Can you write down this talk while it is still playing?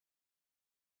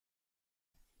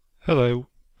Hello,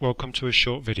 welcome to a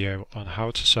short video on how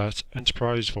to set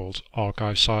Enterprise Vault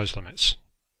archive size limits.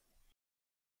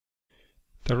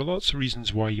 There are lots of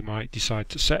reasons why you might decide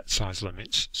to set size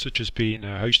limits, such as being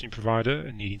a hosting provider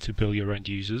and needing to bill your end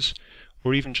users,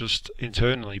 or even just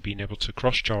internally being able to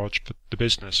cross-charge for the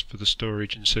business for the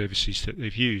storage and services that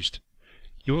they've used.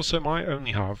 You also might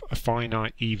only have a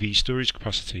finite EV storage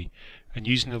capacity and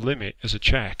using the limit as a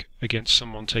check against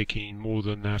someone taking more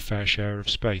than their fair share of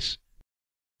space.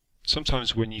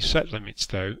 Sometimes when you set limits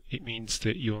though, it means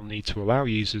that you'll need to allow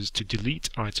users to delete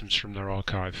items from their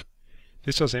archive.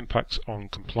 This has impacts on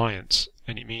compliance,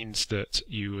 and it means that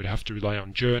you would have to rely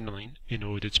on journaling in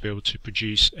order to be able to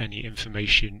produce any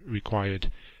information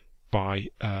required by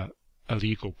a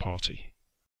legal party.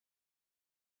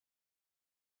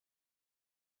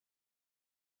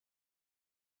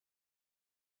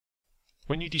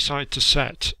 When you decide to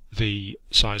set the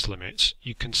size limits,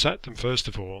 you can set them first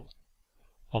of all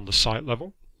on the site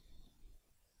level.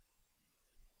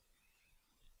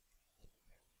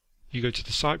 You go to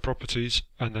the site properties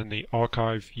and then the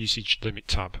archive usage limit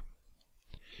tab.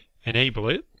 Enable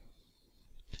it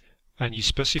and you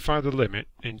specify the limit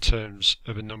in terms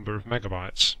of a number of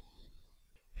megabytes.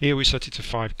 Here we set it to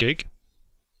 5 gig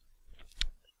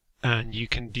and you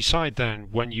can decide then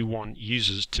when you want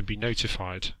users to be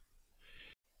notified.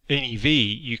 In EV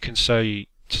you can say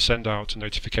to send out a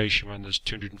notification when there's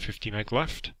 250 meg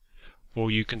left, or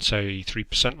you can say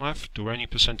 3% left, or any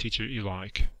percentage that you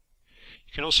like.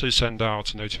 You can also send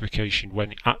out a notification when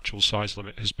the actual size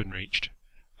limit has been reached.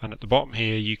 And at the bottom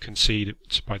here you can see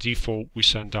that by default we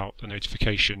send out a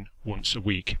notification once a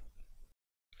week.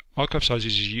 Archive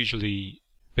sizes are usually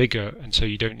bigger, and so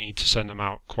you don't need to send them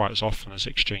out quite as often as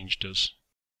Exchange does.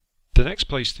 The next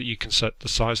place that you can set the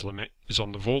size limit is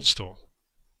on the Vault Store.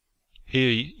 Here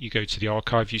you go to the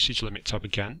Archive Usage Limit tab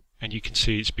again, and you can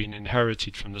see it's been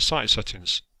inherited from the site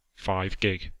settings, 5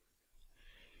 gig.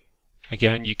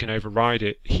 Again, you can override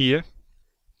it here,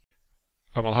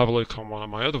 and we'll have a look on one of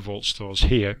my other Vault stores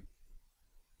here.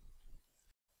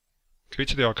 Go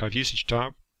to the Archive Usage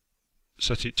tab,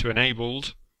 set it to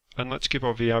Enabled, and let's give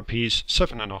our VIPs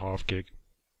 7.5 gig.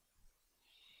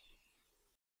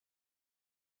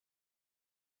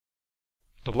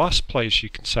 The last place you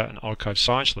can set an archive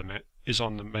size limit is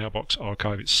on the mailbox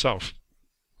archive itself.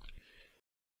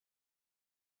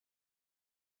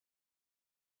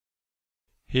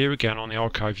 Here again on the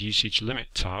Archive Usage Limit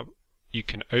tab, you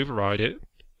can override it,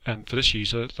 and for this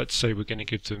user, let's say we're going to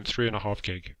give them 3.5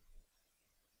 gig.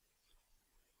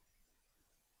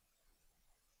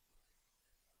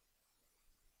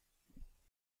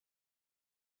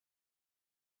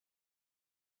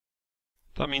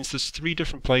 That means there's 3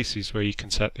 different places where you can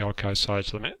set the archive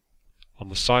size limit: on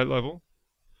the site level,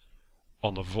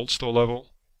 on the Vault Store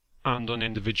level, and on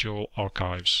individual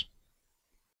archives.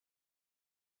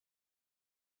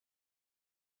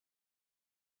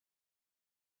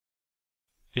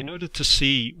 In order to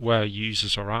see where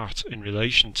users are at in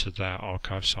relation to their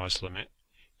archive size limit,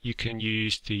 you can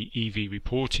use the EV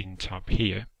Reporting tab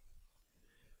here,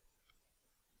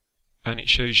 and it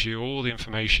shows you all the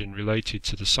information related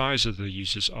to the size of the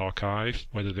user's archive,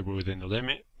 whether they were within the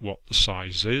limit, what the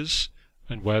size is,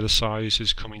 and where the size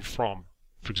is coming from,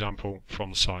 for example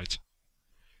from the site.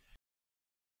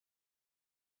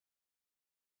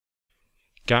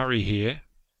 Gary here,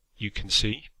 you can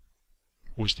see,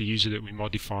 was the user that we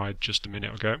modified just a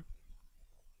minute ago.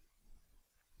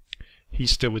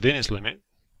 He's still within his limit,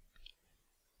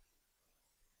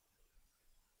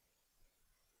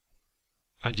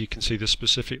 and you can see the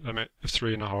specific limit of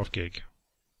 3.5 gig.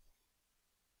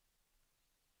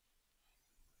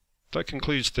 That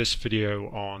concludes this video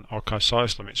on archive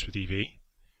size limits with EV.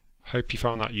 Hope you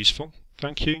found that useful.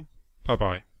 Thank you. Bye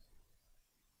bye.